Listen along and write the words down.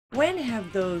When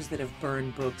have those that have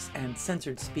burned books and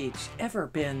censored speech ever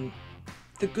been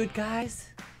the good guys?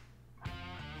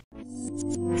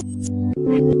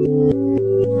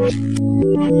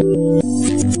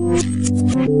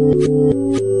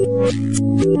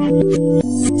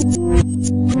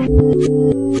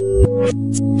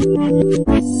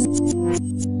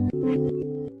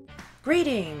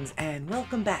 Greetings and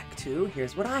welcome back to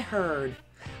Here's What I Heard.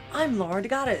 I'm Laura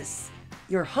DeGaddis,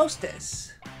 your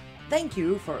hostess. Thank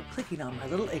you for clicking on my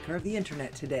little acre of the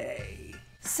internet today.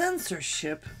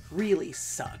 Censorship really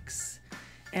sucks.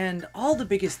 And all the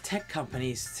biggest tech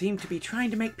companies seem to be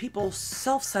trying to make people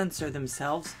self-censor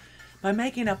themselves by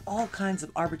making up all kinds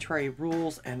of arbitrary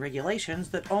rules and regulations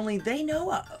that only they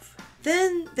know of.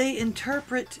 Then they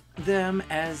interpret them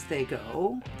as they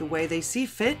go, the way they see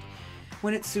fit,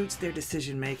 when it suits their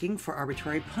decision-making for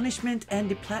arbitrary punishment and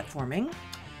deplatforming,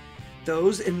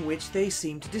 those in which they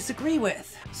seem to disagree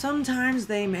with. Sometimes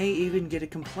they may even get a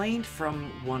complaint from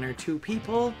one or two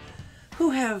people who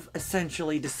have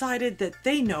essentially decided that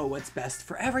they know what's best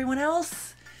for everyone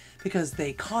else because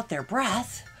they caught their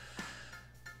breath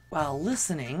while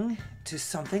listening to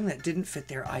something that didn't fit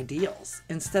their ideals,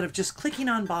 instead of just clicking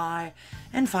on by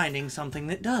and finding something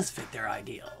that does fit their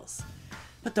ideals.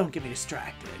 But don't get me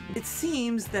distracted. It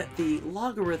seems that the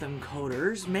logarithm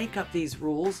coders make up these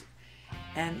rules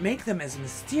and make them as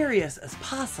mysterious as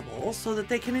possible so that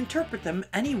they can interpret them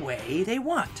any way they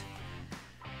want,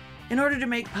 in order to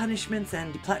make punishments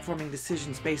and deplatforming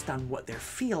decisions based on what they're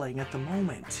feeling at the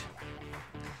moment.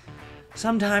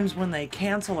 Sometimes when they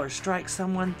cancel or strike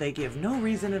someone, they give no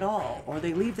reason at all, or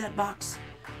they leave that box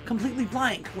completely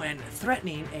blank when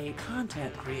threatening a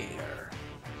content creator.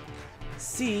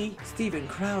 See Steven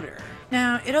Crowder.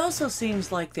 Now, it also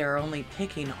seems like they're only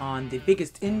picking on the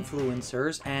biggest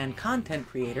influencers and content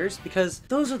creators because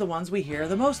those are the ones we hear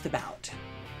the most about.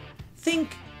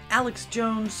 Think Alex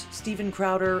Jones, Steven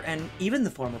Crowder, and even the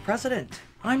former president.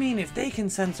 I mean, if they can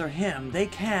censor him, they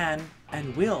can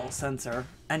and will censor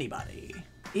anybody.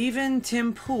 Even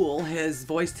Tim Pool has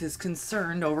voiced his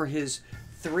concern over his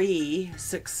 3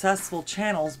 successful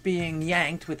channels being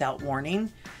yanked without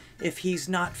warning if he's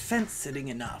not fence-sitting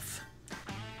enough.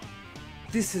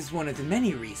 This is one of the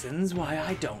many reasons why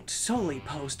I don't solely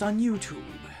post on YouTube.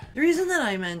 The reason that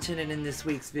I mention it in this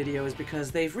week's video is because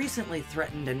they've recently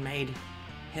threatened and made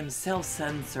him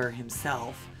self-censor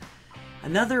himself.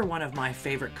 Another one of my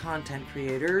favorite content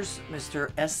creators,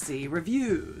 Mr.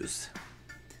 SCReviews.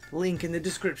 Link in the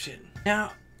description.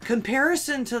 Now,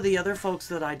 comparison to the other folks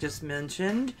that I just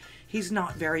mentioned, he's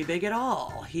not very big at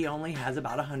all. He only has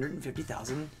about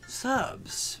 150,000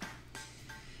 subs.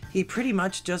 He pretty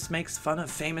much just makes fun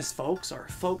of famous folks, or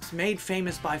folks made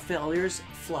famous by failures,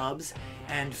 flubs,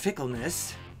 and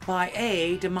fickleness, by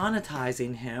A,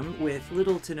 demonetizing him with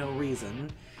little to no reason,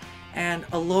 and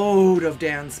a load of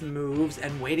dance moves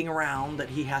and waiting around that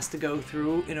he has to go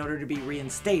through in order to be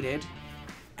reinstated,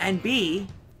 and B,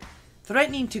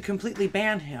 threatening to completely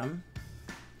ban him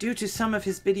due to some of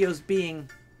his videos being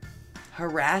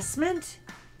harassment?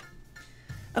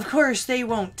 Of course, they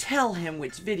won't tell him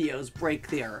which videos break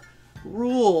their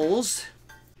rules.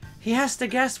 He has to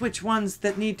guess which ones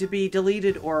that need to be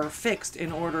deleted or fixed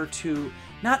in order to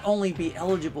not only be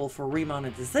eligible for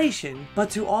remonetization, but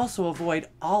to also avoid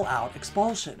all-out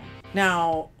expulsion.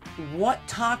 Now, what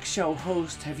talk show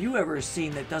host have you ever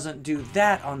seen that doesn't do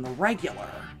that on the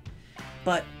regular?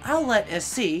 But I'll let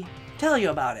SC tell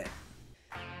you about it.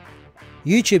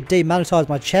 YouTube demonetized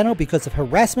my channel because of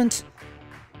harassment,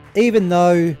 even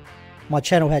though my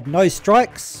channel had no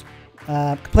strikes,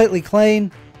 completely clean.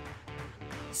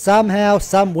 Somehow,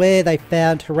 somewhere they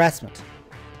found harassment.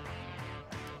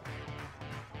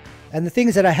 And the thing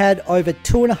is that I had over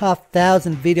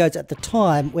 2,500 videos at the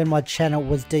time when my channel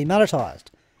was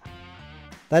demonetized.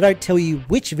 They don't tell you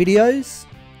which videos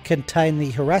contain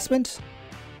the harassment,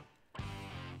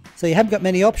 so you haven't got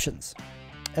many options.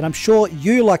 And I'm sure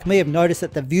you, like me, have noticed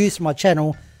that the views from my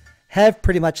channel have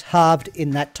pretty much halved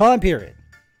in that time period.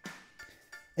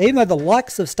 Even though the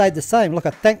likes have stayed the same. Look, I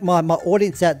thank my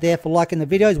audience out there for liking the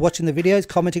videos, watching the videos,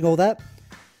 commenting, all that.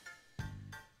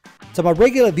 So my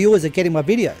regular viewers are getting my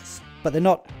videos, but they're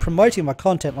not promoting my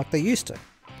content like they used to.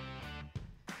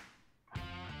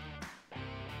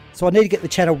 So I need to get the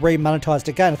channel remonetized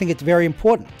again. I think it's very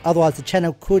important. Otherwise the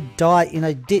channel could die in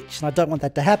a ditch, and I don't want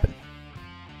that to happen.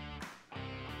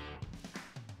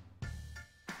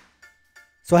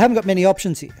 So I haven't got many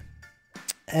options here.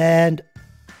 And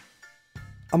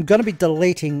I'm going to be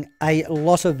deleting a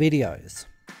lot of videos.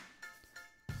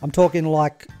 I'm talking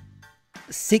like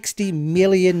 60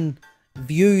 million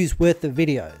views worth of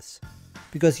videos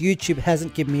because YouTube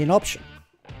hasn't given me an option.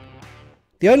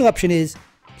 The only option is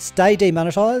stay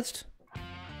demonetized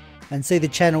and see the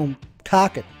channel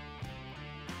cark,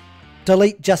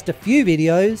 delete just a few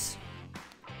videos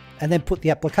and then put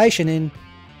the application in.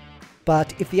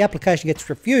 But if the application gets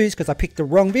refused because I picked the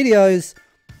wrong videos,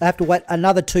 I have to wait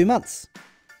another 2 months.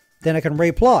 Then I can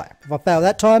reapply. If I fail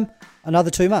that time,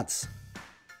 another 2 months.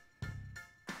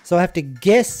 So I have to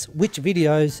guess which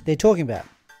videos they're talking about.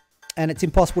 And it's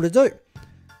impossible to do.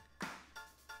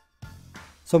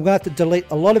 So I'm going to have to delete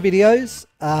a lot of videos,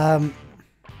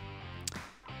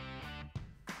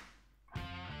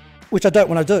 which I don't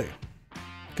want to do.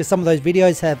 Because some of those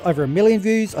videos have over 1 million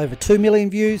views, over 2 million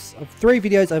views, of 3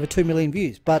 videos over 2 million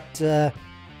views. But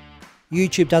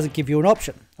YouTube doesn't give you an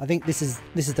option. I think this is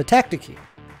the tactic here.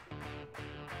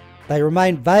 They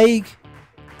remain vague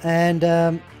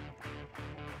and,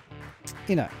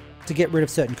 you know, to get rid of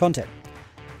certain content.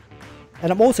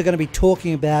 And I'm also going to be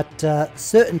talking about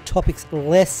certain topics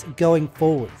less going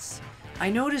forwards.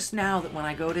 I notice now that when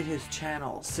I go to his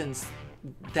channel, since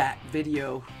that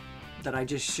video that I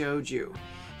just showed you,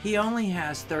 he only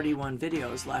has 31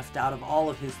 videos left out of all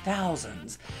of his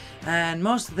thousands, and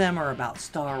most of them are about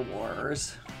Star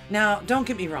Wars. Now, don't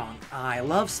get me wrong, I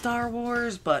love Star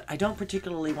Wars, but I don't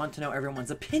particularly want to know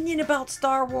everyone's opinion about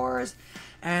Star Wars,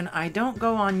 and I don't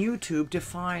go on YouTube to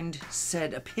find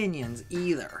said opinions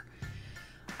either.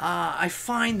 I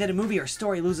find that a movie or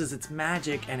story loses its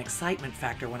magic and excitement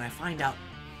factor when I find out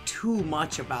too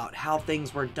much about how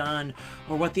things were done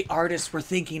or what the artists were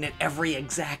thinking at every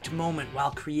exact moment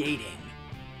while creating.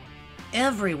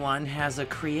 Everyone has a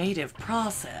creative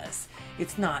process.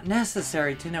 It's not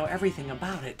necessary to know everything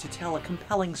about it to tell a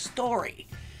compelling story.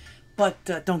 But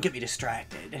don't get me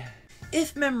distracted.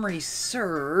 If memory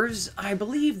serves, I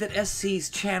believe that SC's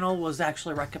channel was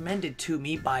actually recommended to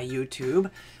me by YouTube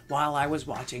while I was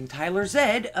watching Tyler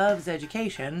Zed of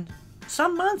Zeducation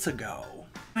some months ago.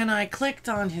 When I clicked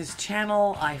on his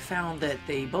channel, I found that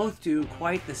they both do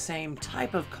quite the same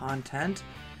type of content.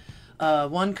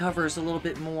 One covers a little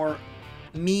bit more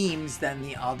memes than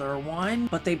the other one,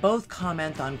 but they both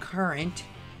comment on current,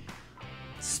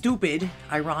 stupid,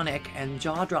 ironic, and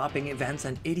jaw-dropping events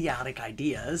and idiotic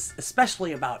ideas,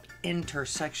 especially about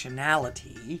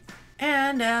intersectionality.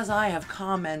 And as I have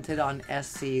commented on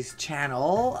SC's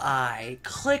channel, I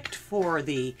clicked for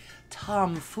the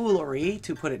tomfoolery,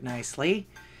 to put it nicely,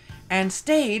 and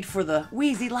stayed for the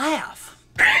wheezy laugh.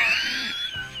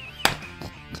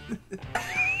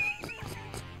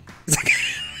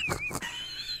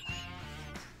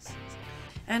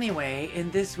 Anyway,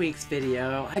 in this week's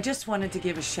video, I just wanted to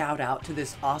give a shout out to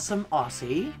this awesome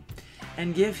Aussie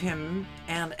and give him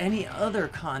and any other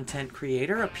content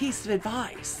creator a piece of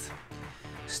advice.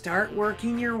 Start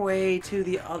working your way to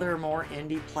the other more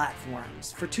indie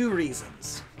platforms for 2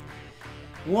 reasons.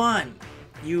 1,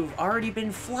 you've already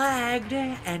been flagged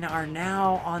and are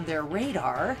now on their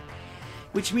radar,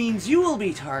 which means you will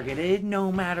be targeted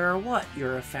no matter what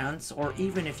your offense, or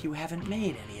even if you haven't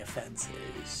made any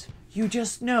offenses. You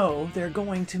just know they're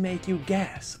going to make you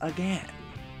guess again.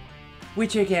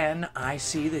 Which again, I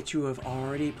see that you have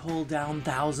already pulled down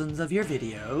thousands of your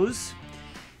videos.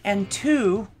 And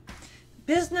 2,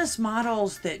 business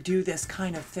models that do this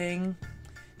kind of thing,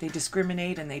 they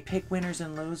discriminate and they pick winners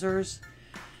and losers,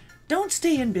 don't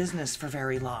stay in business for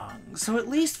very long. So at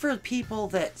least for people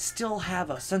that still have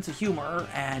a sense of humor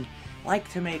and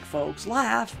like to make folks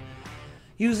laugh,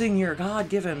 using your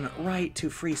God-given right to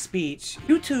free speech,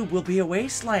 YouTube will be a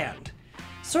wasteland.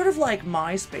 Sort of like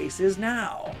MySpace is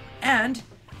now. And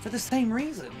for the same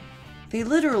reason. They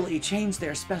literally changed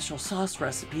their special sauce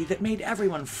recipe that made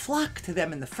everyone flock to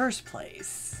them in the first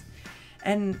place.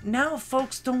 And now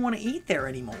folks don't want to eat there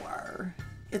anymore.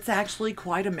 It's actually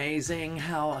quite amazing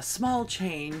how a small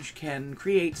change can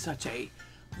create such a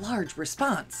large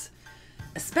response.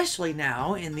 Especially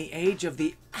now in the age of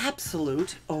the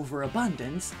absolute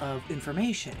overabundance of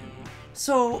information.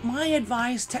 So my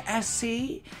advice to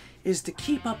SC is to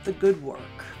keep up the good work.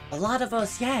 A lot of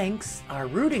us Yanks are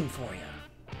rooting for you.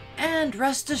 And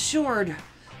rest assured,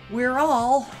 we're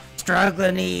all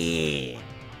struggling.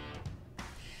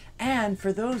 And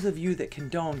for those of you that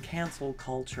condone cancel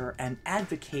culture and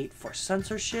advocate for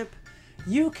censorship,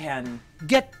 you can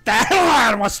Get the hell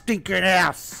out of my stinking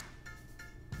house!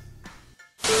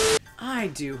 I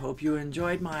do hope you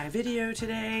enjoyed my video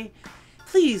today.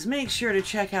 Please make sure to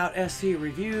check out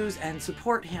SCReviews and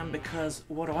support him because,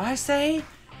 what do I say?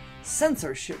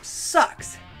 Censorship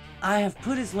sucks! I have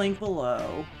put his link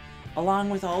below, along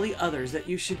with all the others that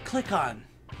you should click on,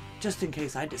 just in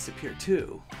case I disappear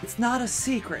too. It's not a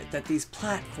secret that these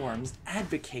platforms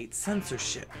advocate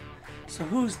censorship. So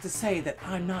who's to say that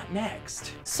I'm not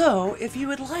next? So if you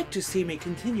would like to see me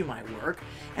continue my work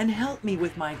and help me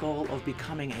with my goal of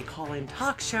becoming a call-in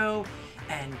talk show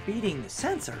and beating the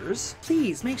censors,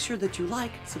 please make sure that you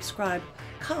like, subscribe,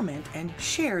 comment, and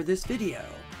share this video.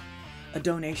 A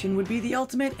donation would be the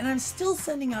ultimate, and I'm still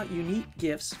sending out unique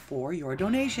gifts for your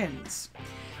donations.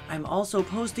 I'm also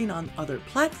posting on other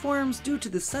platforms due to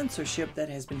the censorship that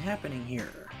has been happening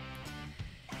here.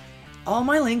 All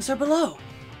my links are below.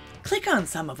 Click on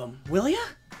some of them, will ya?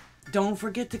 Don't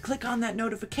forget to click on that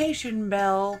notification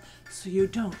bell so you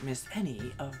don't miss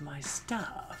any of my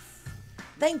stuff.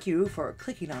 Thank you for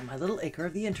clicking on my little acre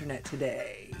of the internet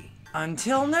today.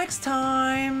 Until next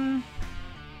time!